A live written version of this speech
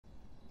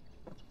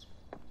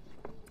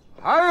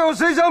还有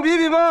谁想比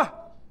比吗？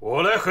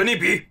我来和你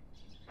比。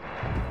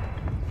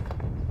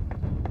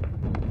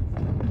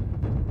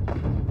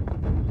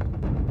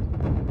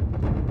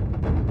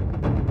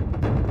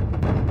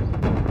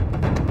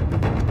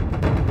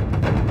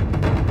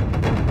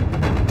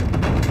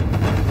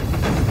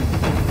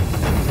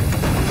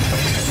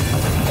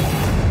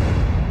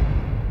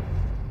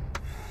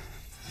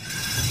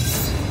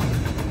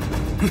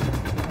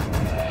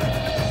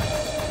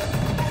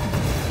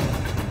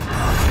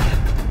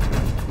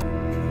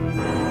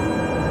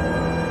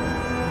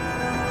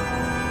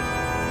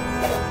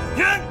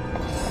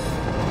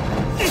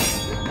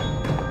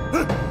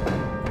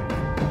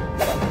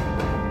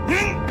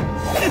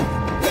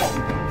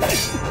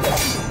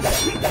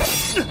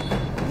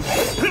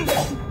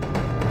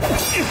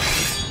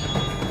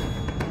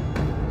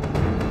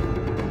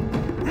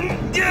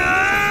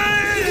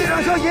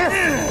 张小野，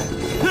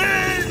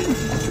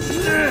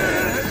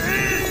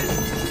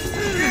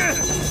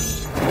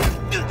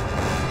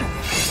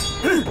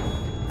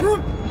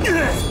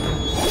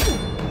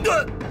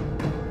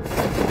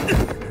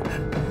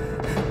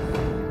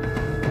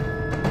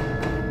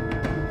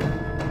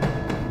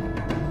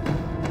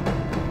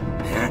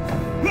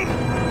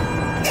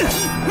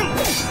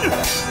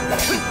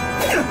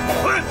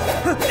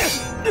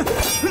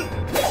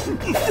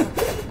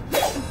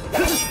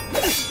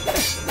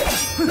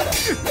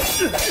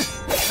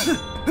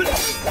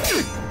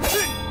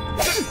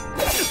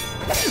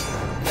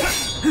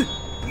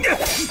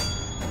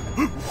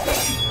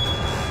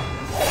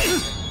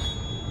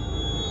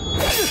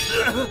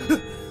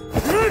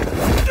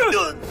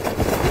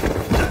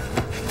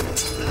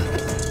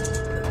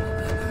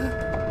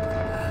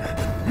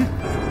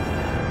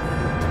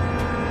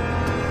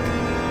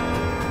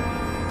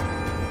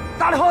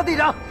打得好，队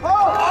长！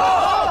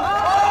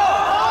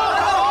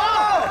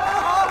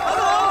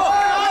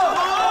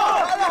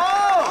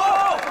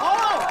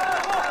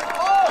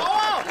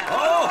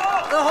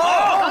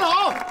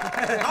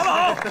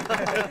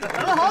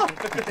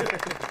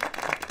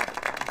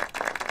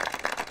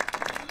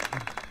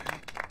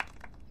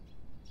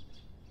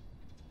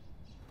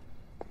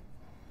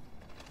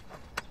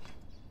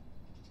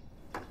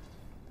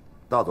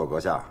大佐阁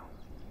下，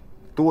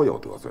多有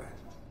得罪。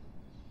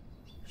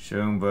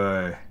胜败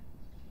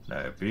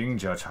乃兵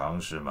家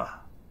常事嘛。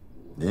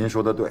您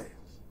说的对。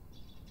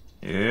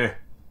你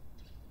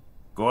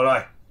过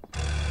来。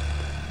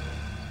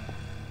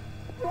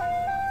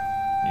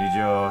你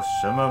叫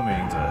什么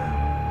名字？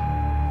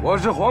我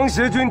是皇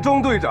协军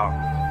中队长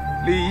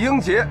李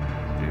英杰。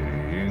李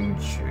英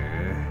杰，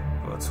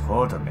不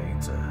错的名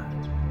字，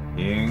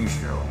英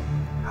雄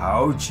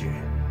豪杰。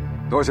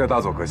多谢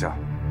大佐阁下。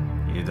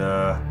 你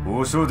的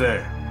武术的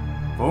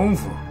功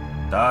夫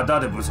大大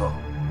的不错，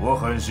我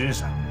很欣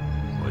赏。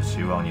我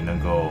希望你能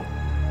够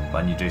把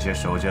你这些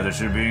手下的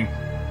士兵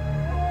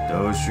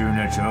都训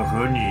练成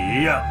和你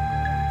一样，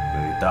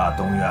为大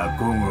东亚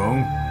共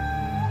荣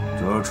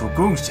做出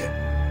贡献。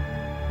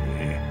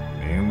你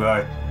明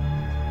白？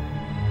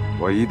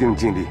我一定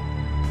尽力。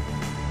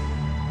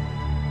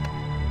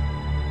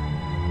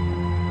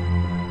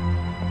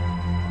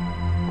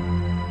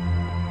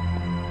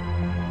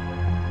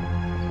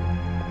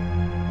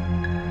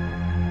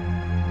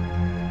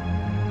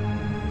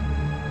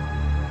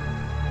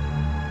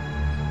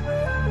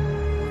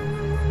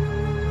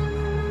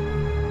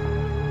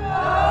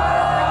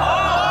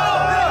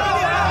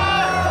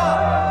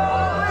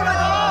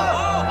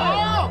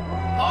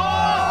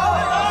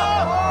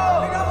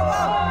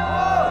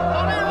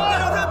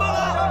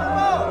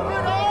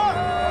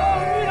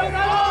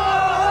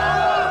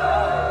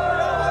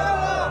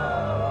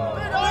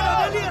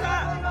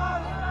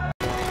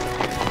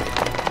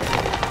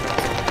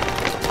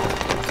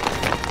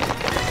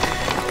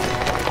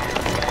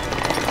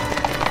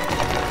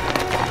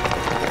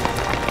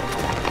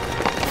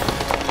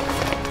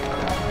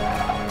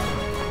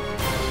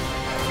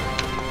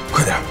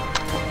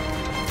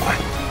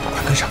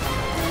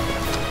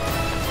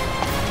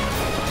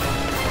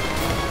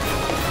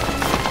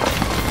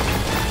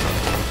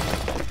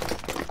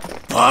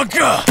 八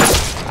个！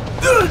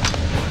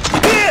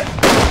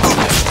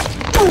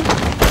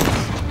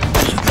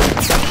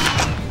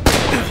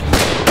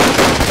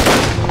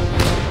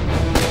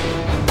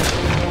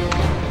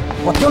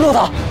我盯住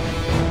他！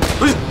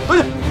回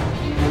去！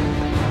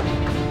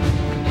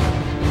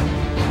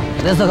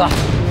林四哥，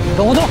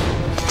跟我走！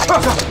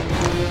是。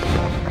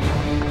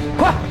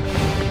快！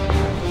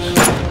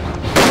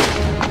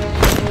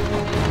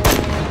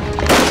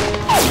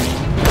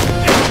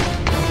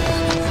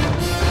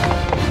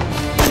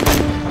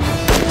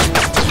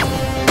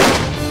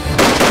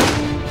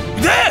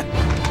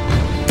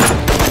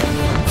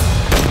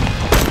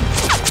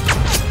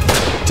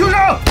轻声！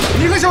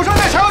一个小声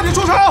在墙，你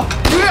出手，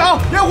于洋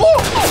掩护。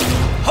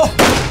好，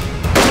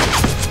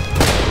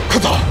快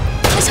走！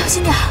快小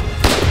心点！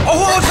保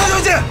护好陈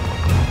小姐。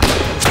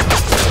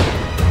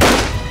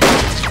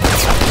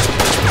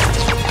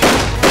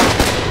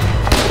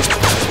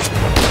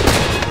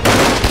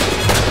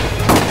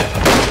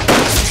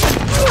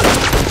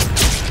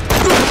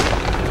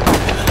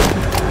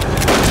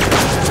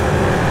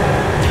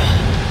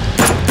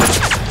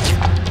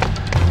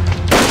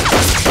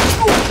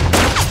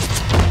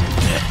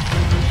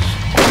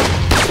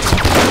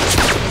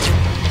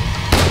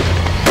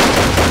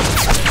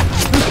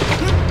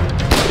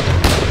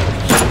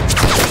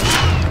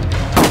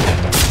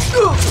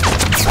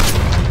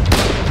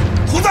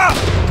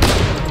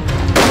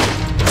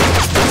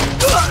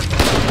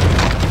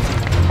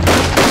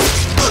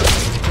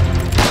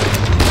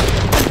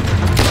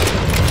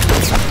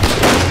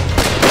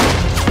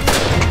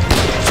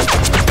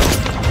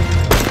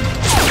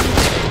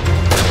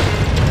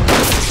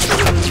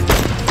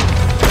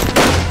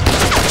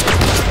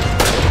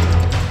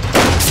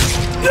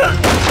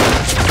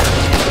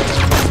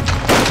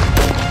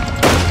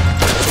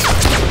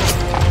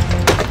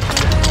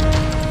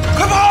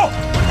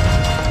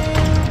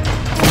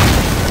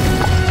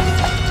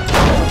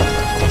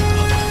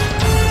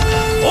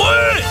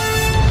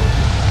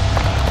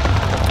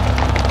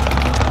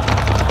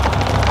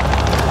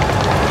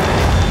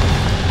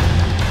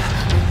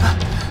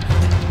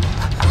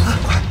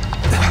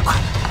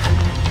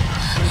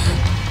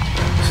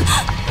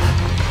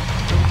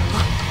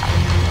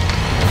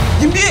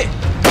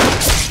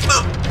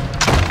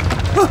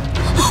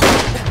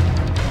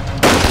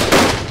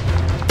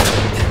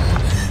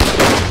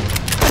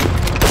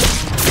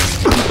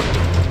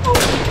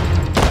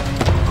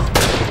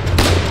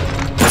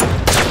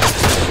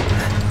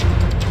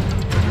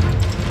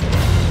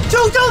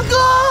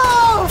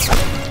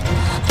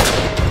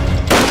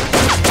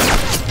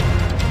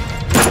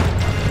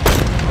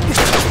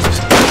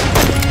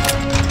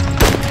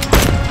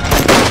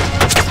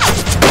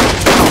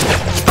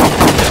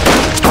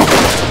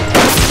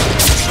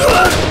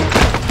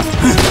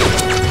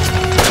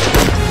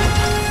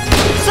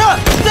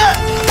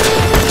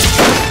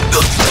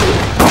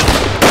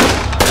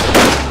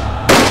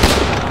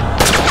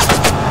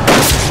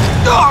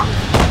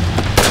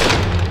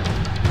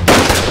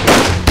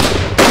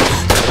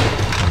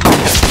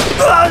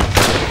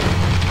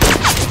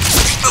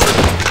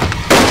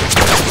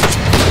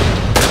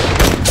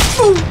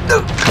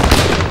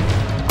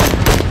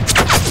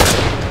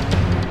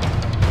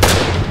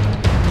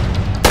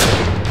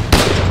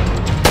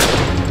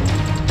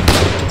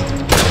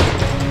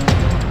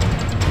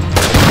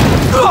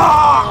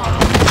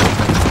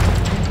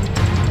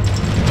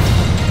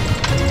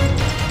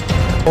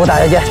我大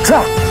姐姐，吃！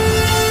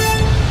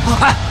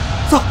快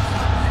走，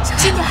小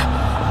心点，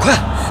快！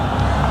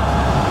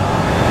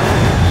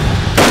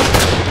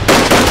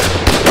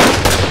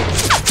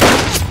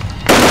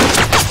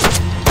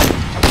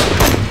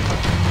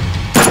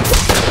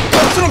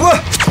孙掌柜，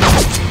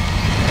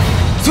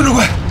孙掌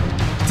柜，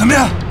怎么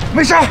样？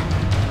没事。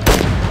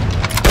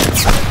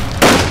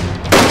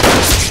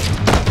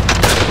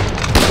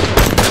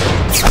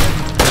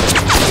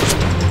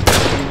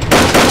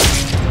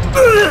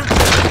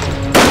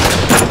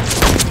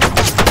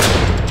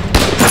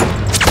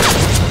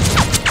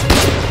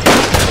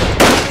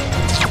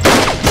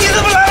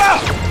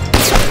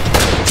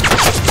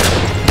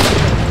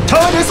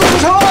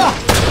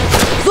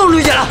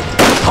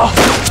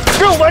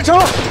完成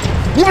了，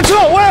你们撤，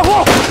我掩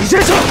护。你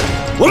先撤，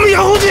我们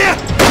掩护你。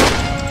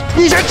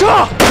你先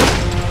撤。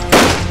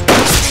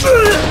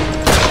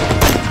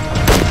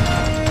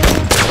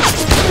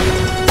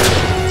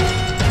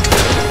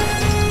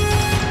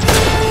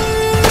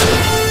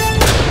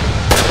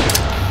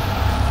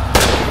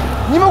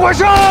你们快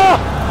上！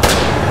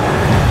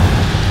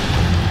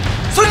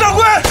孙掌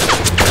柜。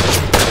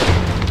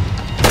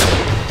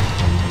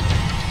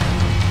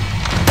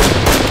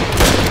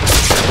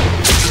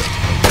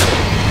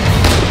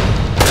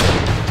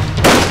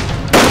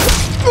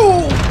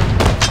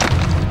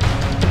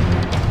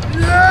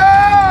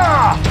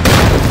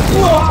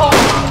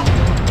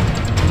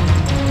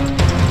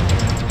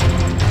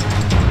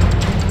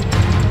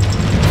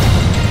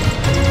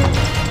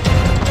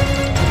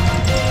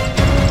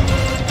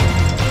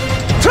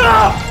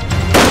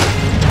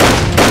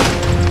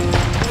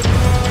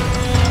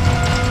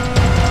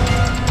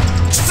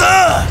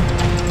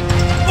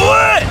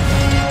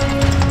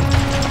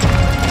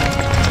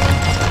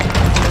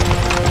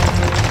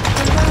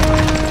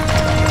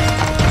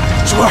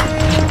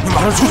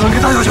出城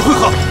跟大小姐会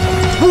合，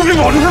务必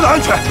保证她的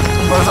安全，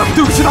不然咱们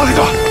对不起大队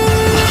长。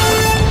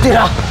队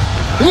长，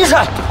你说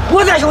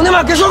我带兄弟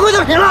们跟小鬼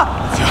子拼了。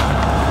行，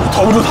你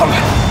逃不住他们，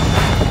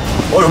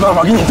我有办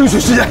法给你争取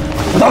时间。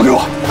你打给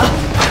我，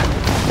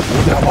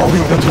一定要把我给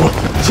你的图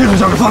亲自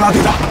交给方大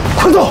队长。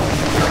快走！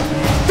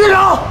队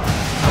长，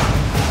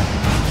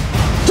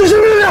执行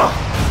命令。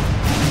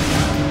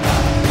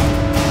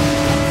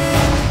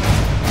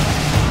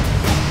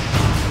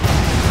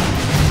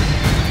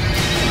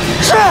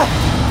是。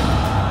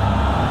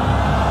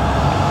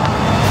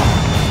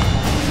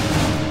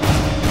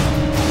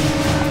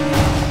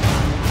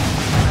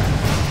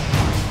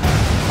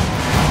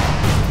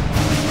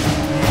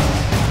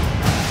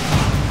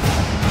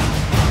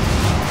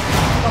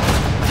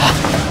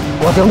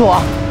我顶住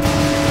啊！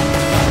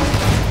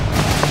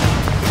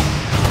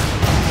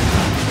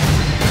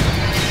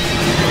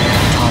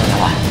长安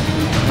来，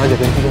那就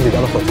跟敌军队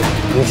长的伙计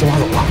一起马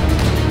走了。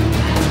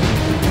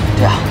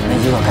对呀，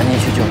你几个赶紧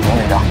去救钟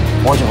队长，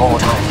我去保护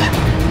长安去，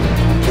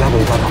其他都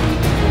得找找。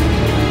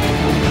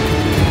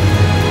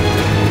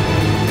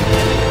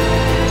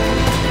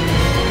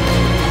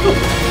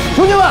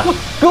兄弟们，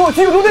跟我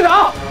去救钟队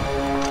长！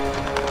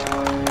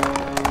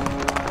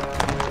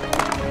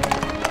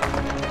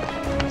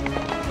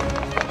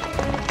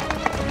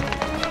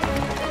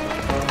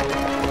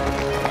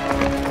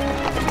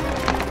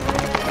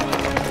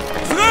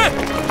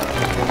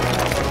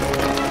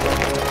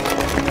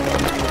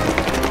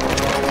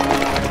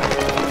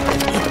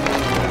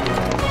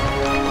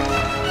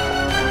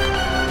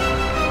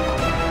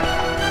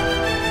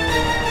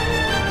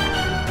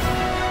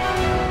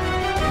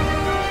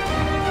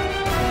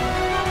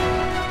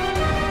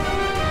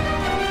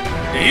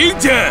林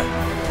家，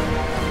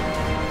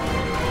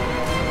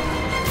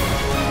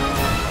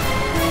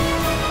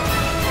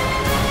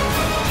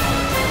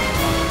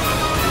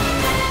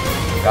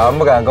敢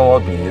不敢跟我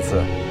比一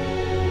次？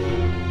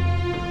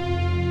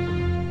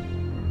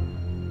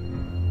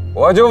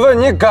我就问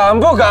你敢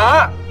不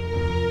敢？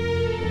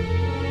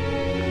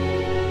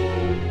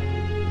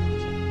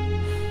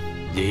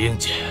李英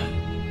杰，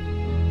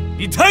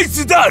你太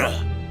自大了！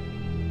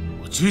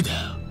我知道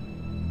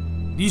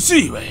你是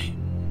一位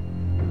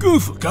功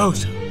夫高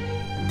手，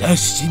但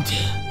是今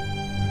天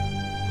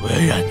我要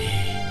让你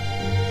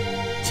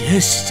见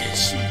识见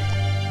识，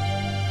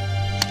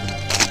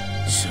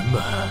什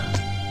么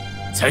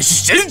才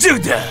是真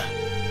正的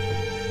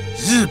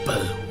日本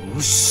武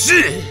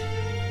士。